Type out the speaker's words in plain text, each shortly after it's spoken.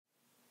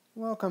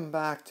Welcome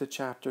back to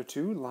Chapter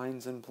 2,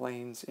 Lines and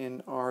Planes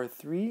in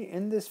R3.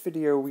 In this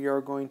video, we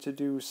are going to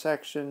do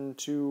Section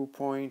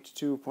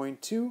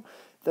 2.2.2,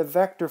 the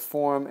vector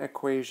form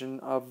equation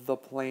of the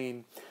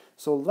plane.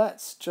 So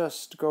let's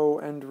just go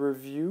and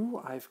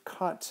review. I've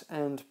cut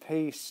and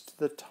pasted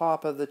the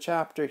top of the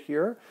chapter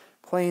here,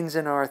 planes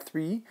in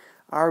R3.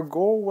 Our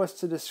goal was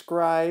to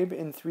describe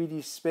in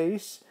 3D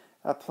space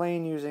a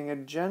plane using a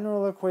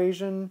general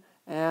equation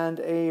and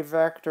a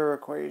vector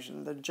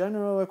equation. The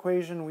general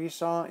equation we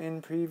saw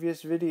in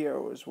previous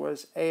videos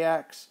was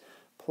ax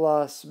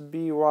plus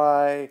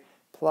by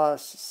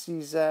plus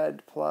cz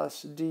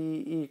plus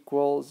d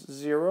equals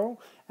 0,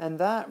 and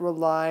that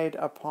relied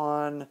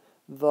upon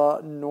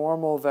the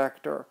normal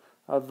vector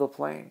of the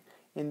plane.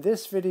 In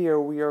this video,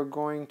 we are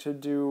going to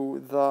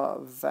do the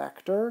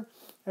vector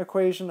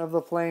equation of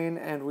the plane,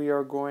 and we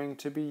are going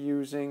to be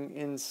using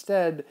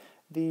instead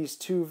these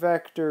two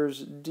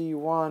vectors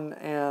d1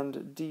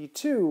 and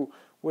d2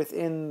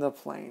 within the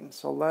plane.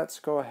 So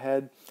let's go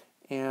ahead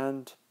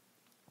and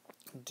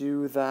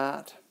do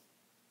that.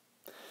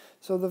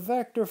 So the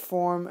vector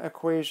form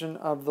equation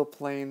of the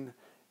plane,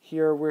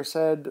 here we're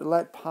said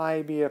let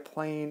pi be a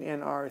plane in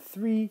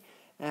R3,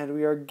 and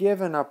we are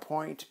given a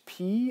point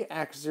P,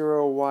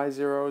 x0,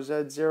 y0,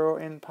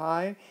 z0 in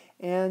pi,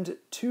 and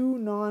two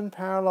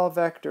non-parallel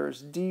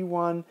vectors,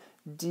 d1,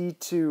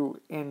 d2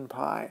 in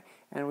pi.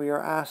 And we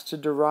are asked to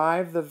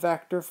derive the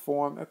vector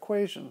form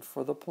equation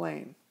for the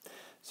plane.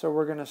 So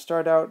we're going to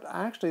start out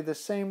actually the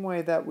same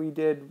way that we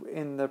did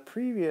in the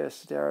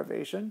previous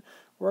derivation.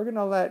 We're going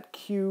to let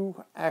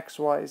q, x,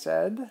 y, z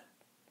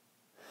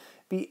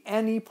be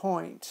any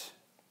point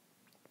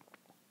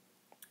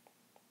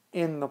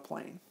in the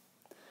plane.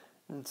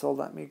 And so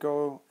let me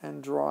go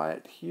and draw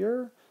it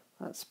here.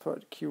 Let's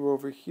put q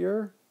over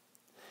here.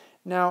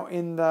 Now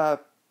in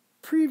the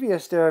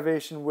previous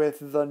derivation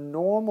with the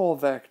normal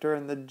vector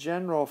in the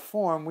general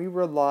form, we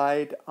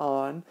relied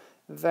on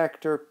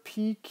vector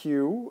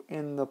pq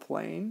in the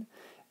plane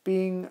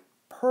being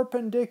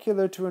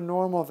perpendicular to a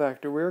normal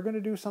vector. We're going to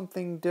do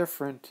something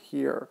different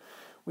here.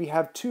 We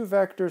have two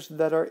vectors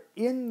that are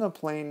in the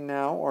plane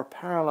now, or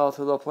parallel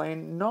to the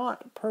plane,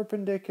 not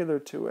perpendicular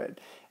to it.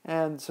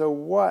 And so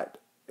what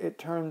it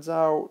turns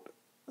out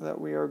that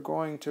we are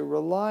going to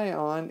rely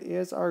on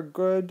is our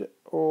good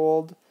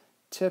old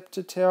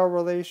tip-to-tail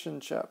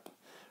relationship.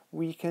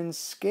 We can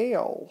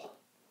scale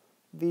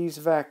these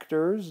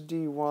vectors,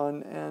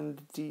 d1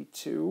 and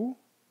d2,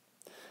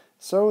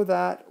 so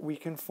that we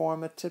can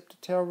form a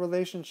tip-to-tail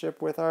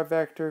relationship with our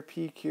vector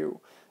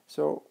pq.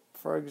 So,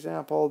 for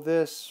example,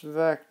 this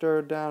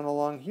vector down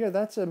along here,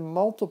 that's a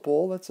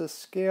multiple, that's a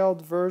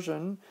scaled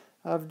version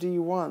of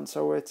d1.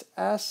 So it's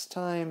s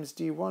times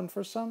d1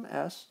 for some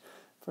s,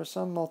 for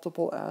some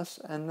multiple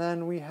s, and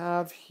then we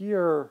have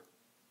here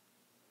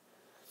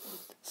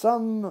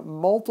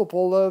some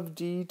multiple of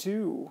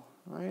d2,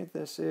 right?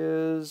 This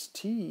is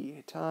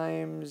t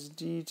times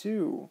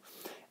d2.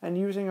 And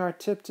using our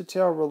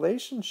tip-to-tail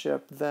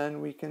relationship, then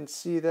we can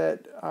see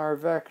that our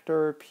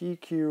vector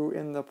pq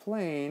in the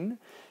plane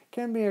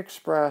can be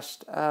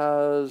expressed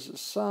as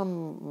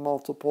some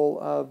multiple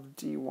of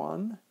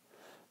d1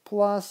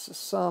 plus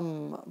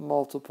some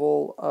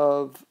multiple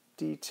of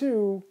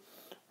d2,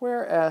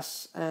 where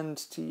s and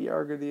t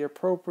are the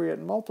appropriate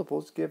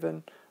multiples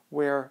given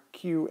where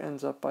q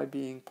ends up by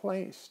being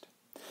placed.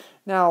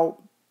 Now,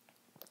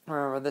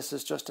 remember, this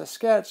is just a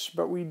sketch,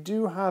 but we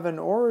do have an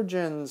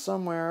origin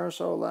somewhere,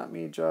 so let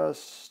me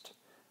just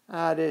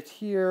add it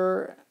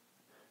here,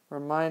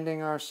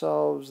 reminding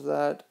ourselves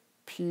that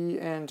p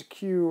and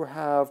q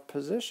have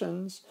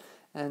positions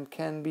and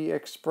can be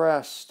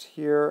expressed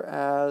here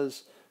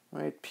as,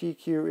 right,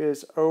 pq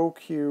is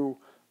oq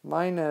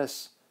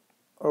minus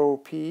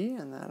op,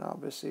 and that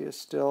obviously is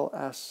still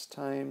s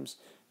times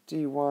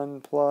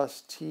d1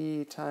 plus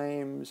t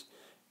times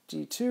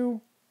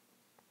d2,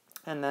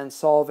 and then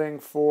solving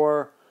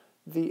for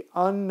the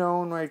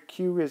unknown, right,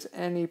 q is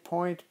any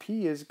point,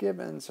 p is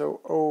given, so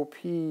op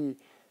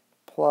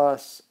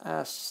plus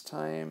s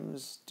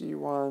times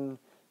d1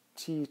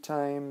 t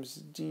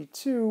times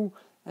d2,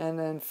 and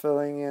then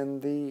filling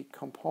in the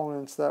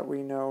components that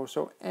we know.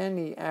 So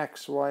any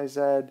x, y,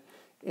 z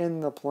in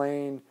the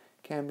plane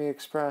can be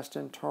expressed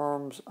in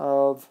terms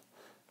of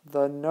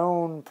the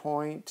known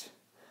point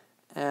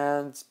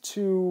and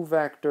two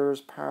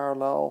vectors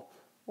parallel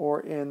or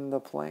in the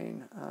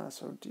plane.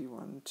 So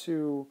d1,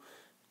 2,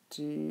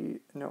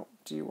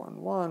 d1,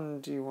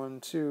 1,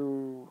 d1,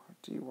 2,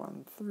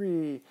 d1,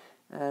 3,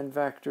 and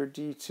vector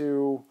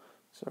d2.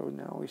 So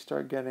now we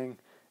start getting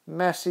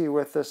messy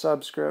with the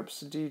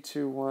subscripts,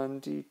 d2,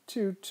 1,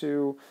 d2,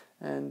 2,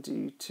 and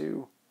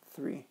d2,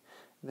 3.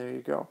 There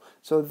you go.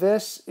 So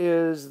this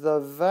is the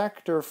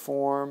vector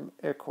form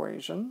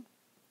equation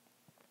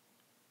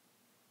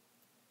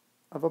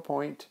of a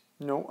point,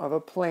 of a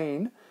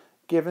plane,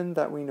 given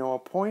that we know a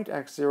point,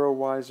 x0,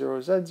 y0,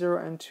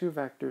 z0, and two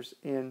vectors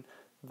in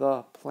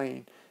the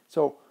plane.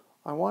 So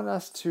I want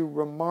us to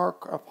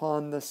remark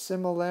upon the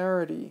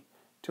similarity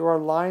to our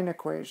line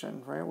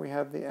equation, right? We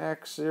have the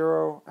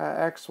x0,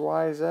 x,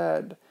 y,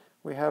 z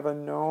We have a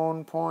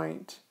known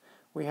point.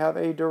 We have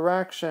a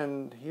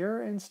direction.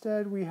 Here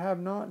instead we have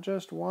not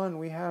just one,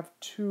 we have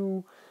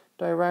two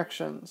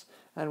directions.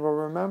 And we'll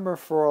remember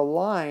for a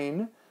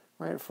line,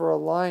 right, for a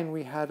line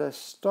we had a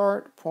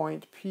start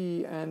point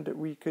P, and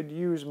we could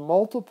use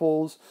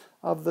multiples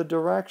of the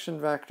direction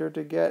vector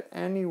to get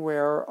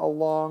anywhere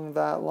along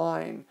that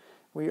line.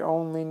 We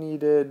only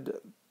needed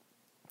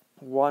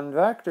one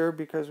vector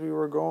because we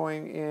were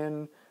going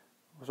in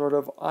sort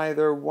of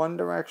either one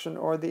direction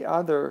or the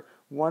other,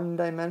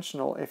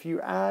 one-dimensional. If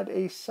you add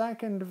a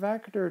second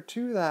vector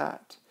to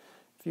that,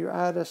 if you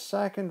add a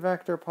second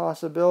vector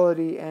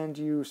possibility and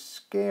you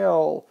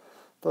scale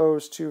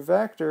those two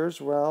vectors,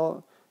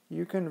 well,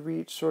 you can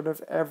reach sort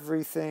of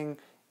everything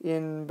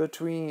in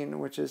between,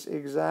 which is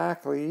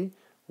exactly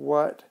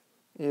what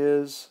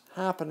is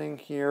happening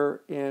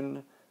here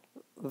in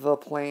the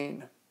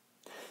plane.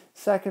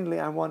 Secondly,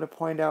 I want to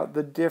point out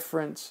the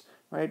difference,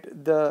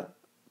 right? The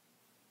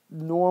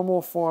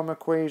normal form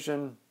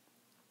equation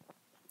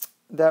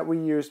that we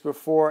used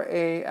before,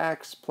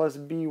 ax plus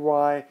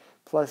by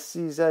plus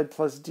cz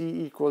plus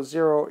d equals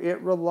 0,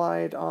 it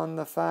relied on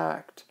the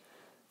fact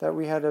that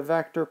we had a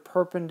vector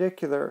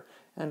perpendicular,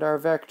 and our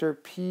vector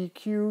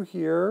pq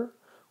here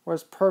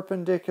was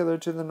perpendicular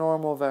to the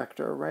normal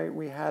vector, right?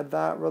 We had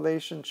that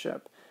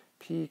relationship.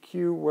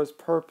 PQ was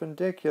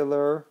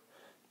perpendicular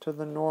to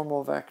the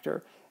normal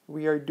vector.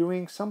 We are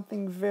doing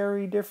something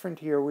very different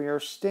here. We are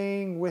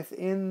staying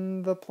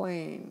within the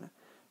plane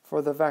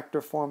for the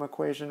vector form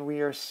equation.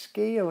 We are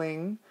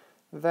scaling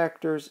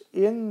vectors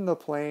in the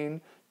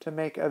plane to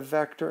make a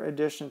vector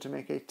addition, to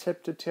make a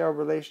tip-to-tail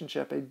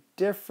relationship. A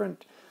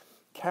different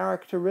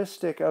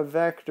characteristic of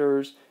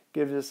vectors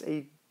gives us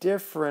a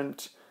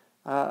different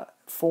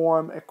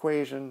form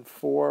equation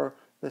for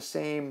the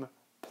same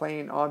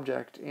plane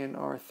object in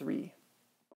R3.